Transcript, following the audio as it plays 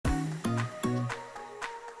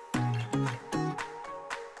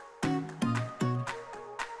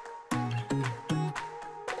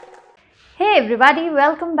Hey everybody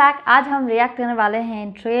welcome back. आज हम react करने वाले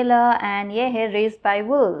हैं ट्रेलर एंड ये है रेस्ड बाय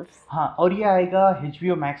वुल्व्स। हाँ, और ये आएगा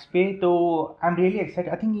HBO मैक्स पे। तो I am really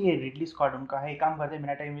excited. I think ये रिडली स्कॉट उनका है। एक काम करते हैं,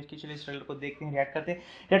 बिना टाइम वेस्ट किए चलिए इस ट्रेलर को देखते हैं, रिएक्ट करते हैं।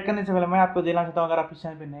 रिएक्ट करने से पहले मैं आपको देना चाहता हूँ, अगर आप इस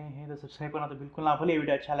चैनल पे नए हैं तो सब्सक्राइब करना तो बिल्कुल ना भूलिए।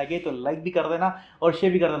 वीडियो अच्छा लगे तो लाइक भी कर देना और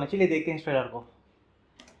शेयर भी कर देना। चलिए देखते हैं इस ट्रेलर को।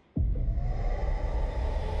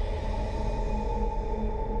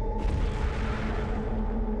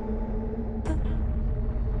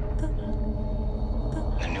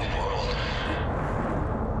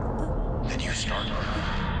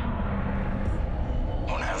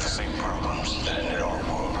 Won't have the same problems that ended our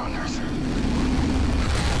world on Earth.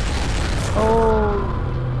 Oh,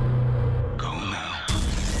 Go now.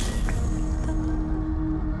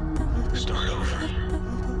 Start over.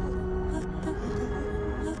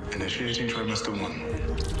 Initiating trimester 1.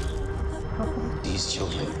 These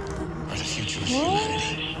children are the future of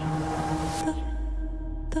humanity.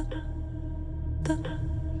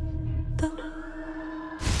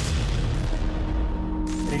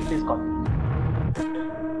 Ridley Scott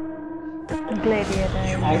Gladiator.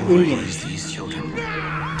 Raise these children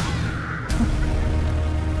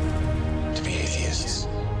to be atheists.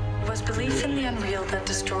 Was belief in the unreal that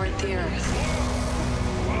destroyed the earth.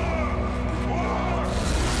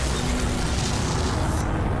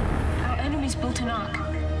 Our enemies built an ark,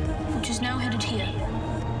 which is now headed here,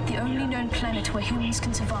 the only known planet where humans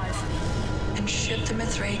can survive. And should the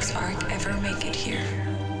Mithraik's ark ever make it here,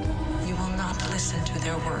 you will not listen to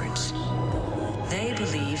their words. They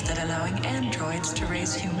believe that allowing androids to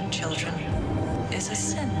raise human children is a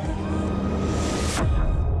sin.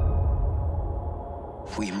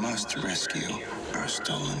 We must rescue our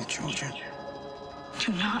stolen children.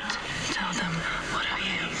 Do not tell them what I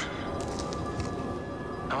am.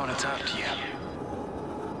 I want to talk to you.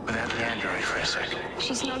 Without the android for a second.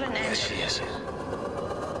 She's not an Yes, android. she is.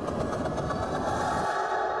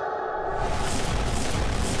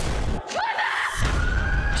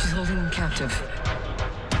 She's holding him captive.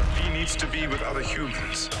 He needs to be with other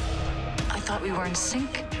humans. I thought we were in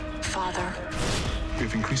sync, Father.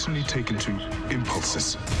 We've increasingly taken to impulses.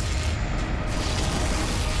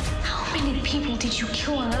 How many people did you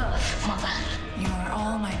kill on Earth, Mother? You are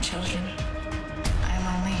all my children. I am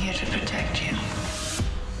only here to protect you.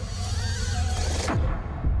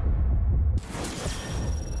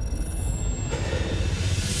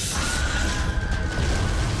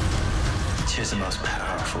 She's the most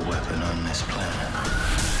powerful weapon on this planet.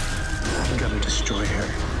 We gotta destroy her.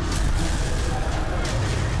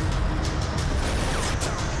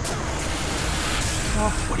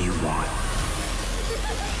 What do you want?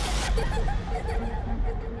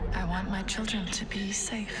 I want my children to be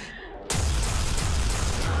safe.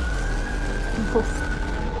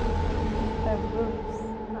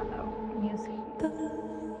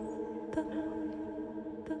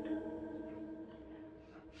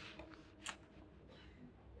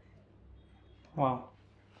 Wow,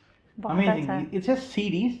 बहुत amazing. अच्छा है। It's a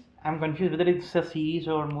series. I'm confused whether it's a series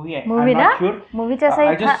or movie. Movie I'm ना? not sure. Movie जैसा I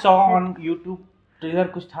he just था। saw on YouTube trailer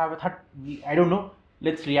कुछ था, I thought I don't know.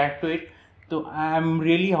 Let's react to it. So I'm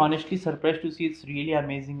really honestly surprised to see. It's really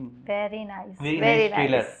amazing. Very nice. Very nice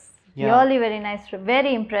trailer. Yeah. Really very nice.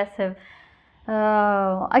 Very impressive.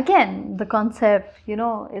 Again, the concept,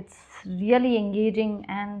 it's really engaging,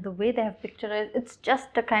 and the way they have pictured it, it's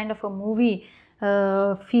just a kind of a movie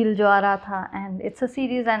feel जो आ रहा था, and it's a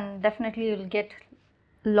series, and definitely you'll get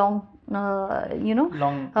long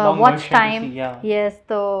long watch version to time. see, yeah. Yes,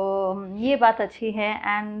 तो ये बात अच्छी है,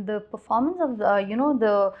 and the performance of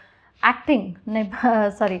the acting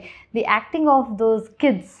the acting of those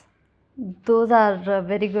kids, those are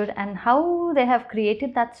very good, and how they have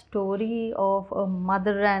created that story of a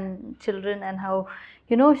mother and children, and how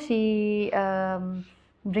she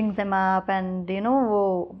brings them up, and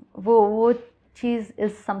वो चीज़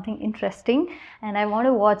is something interesting, and I want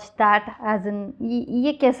to watch that as in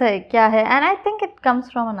ये कैसा है, क्या है, and I think it comes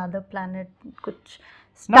from another planet कुछ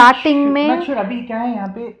starting में। not sure अभी क्या है यहाँ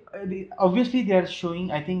पे। obviously they are showing,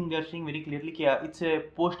 I think they are showing very clearly कि it's a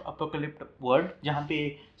post apocalyptic world जहाँ पे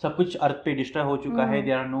सब कुछ अर्थ पे डिस्ट्रॉय हो चुका है।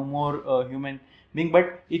 there are no more human being, but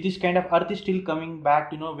it is kind of earth is still coming back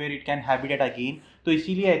to where it can habitat again. तो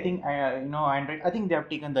इसीलिए I think Android, I think they have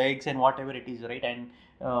taken the eggs and whatever it is, right, and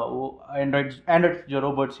वो Android जो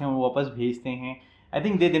robots हैं वो वापस भेजते हैं। I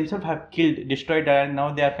think they themselves have killed, destroyed, and now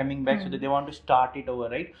they are coming back, so that they want to start it over,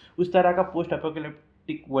 right? उस तरह का post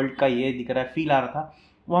apocalyptic world का ये दिख रहा है, फील आ रहा था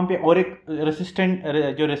वहाँ पे। और एक रेसिस्टेंट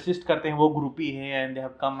जो रेसिस्ट करते हैं वो ग्रुप ही है, and they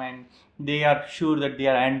have come and they are sure that they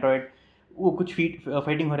are Android. वो कुछ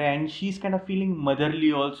फाइटिंग हो रहा है, and she is kind of feeling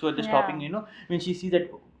motherly also at the stopping, when she sees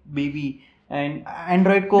that baby and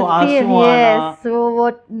Android को The आंसू fear, आना. yes. So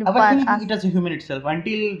what? I was thinking it was a human itself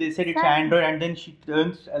until they said it's an Android and then she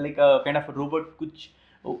turns like a kind of a robot. कुछ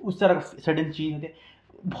उस तरह का sudden change होते.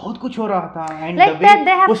 बहुत कुछ हो रहा था and Like the way that,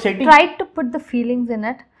 they have वो setting tried to put the feelings in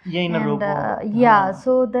it. yeah in a And robot. yeah, हाँ.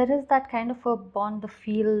 so there is that kind of a bond, the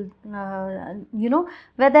feel, you know,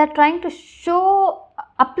 where they're trying to show,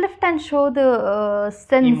 uplift and show the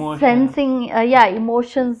Emotions. sensing, yeah,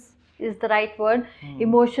 emotions is the right word.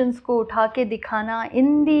 Emotions को उठा के दिखाना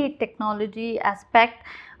in the technology aspect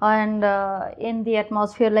and in the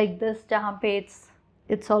atmosphere like this जहाँ पे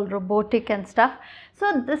it's all robotic and stuff.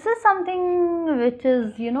 So this is something which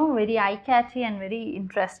is, you know, very eye catchy and very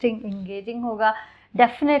interesting, engaging होगा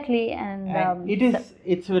definitely. And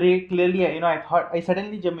it's very clearly, you know, I thought I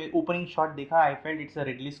suddenly जब मैं opening shot देखा I felt it's a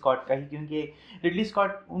Ridley Scott का ही, क्योंकि Ridley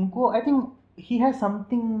Scott उनको I think he has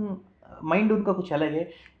something mind उनका कुछ अलग है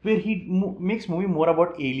where he makes movie more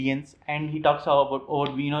about aliens and he talks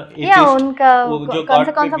about you know yeah उनका जो कौन God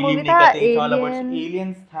सा पे believe movie नहीं था, करते, it's all about Alien,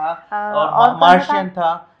 aliens था और और Martian था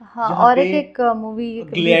हाँ, जहाँ और पे एक मूवी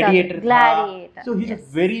Gladiator था. Gladiator. So he's a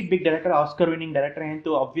very big director, Oscar winning director हैं,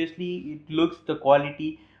 तो obviously it looks the quality.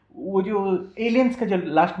 वो जो aliens का जो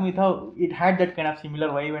last movie था it had that kind of similar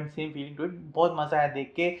vibe and same feeling to it. बहुत मजा आया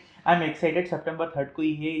देख के. I'm excited. September 3rd को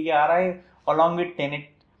ये आ रहा है along with Tenet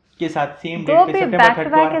के साथ same दो date पे भी September back 3rd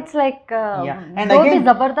to को आ back, रहा है. it's like Yeah. And दो भी again,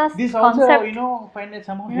 जबरदस्त this also, concept. you know, find that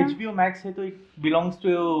somehow Yeah. HBO Max है तो it belongs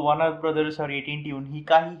to Warner Brothers और AT&T उन्हीं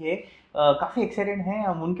का ही है. काफी excited हैं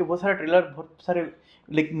हम, उनके बहुत सारे ट्रेलर, बहुत सारे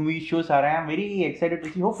like movie shows आ रहे हैं. I'm very excited to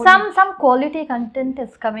see. Hopefully Some quality content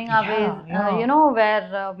is coming our way, yeah. you know,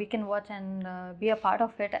 where we can watch and be a part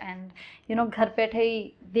of it, and you know घर बैठे ही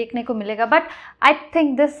देखने को मिलेगा. But I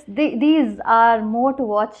think these are more to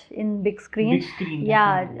watch in big screen. Big screen,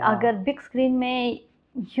 yeah, definitely, yeah. अगर big screen में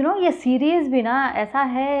you know ये series भी ना ऐसा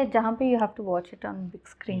है जहाँ पे you have to watch it on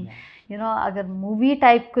big screen. You know अगर movie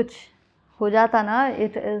type कुछ हो जाता ना,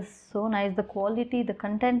 it is so nice. The quality, the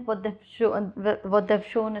content, what they've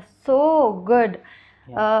shown is so good.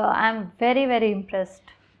 I'm very very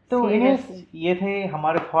impressed. तो seriously. ये थे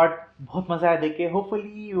हमारे thought. बहुत मजा आया देख के.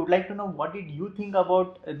 Hopefully you would like to know what did you think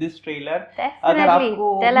about this trailer. अगर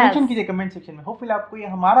आपको मेंशन कीजिए कमेंट सेक्शन में. होपफुली आपको ये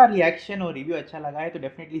हमारा रिएक्शन और रिव्यू अच्छा लगा है तो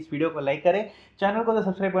डेफिनेटली इस वीडियो को लाइक करें. चैनल को तो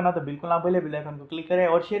सब्सक्राइब करना तो बिल्कुल ना भूलें. बेल आइकन को क्लिक करें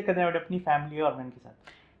और शेयर करें अपनी फैमिली और फ्रेंड के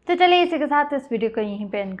साथ. तो चलिए इसी के साथ इस वीडियो को यहीं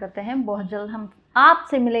पे एंड करते हैं. बहुत जल्द हम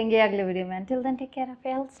आपसे मिलेंगे अगले वीडियो में. Until then, take care of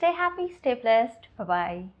your health, stay happy, stay blessed. Bye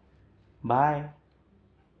bye. Bye.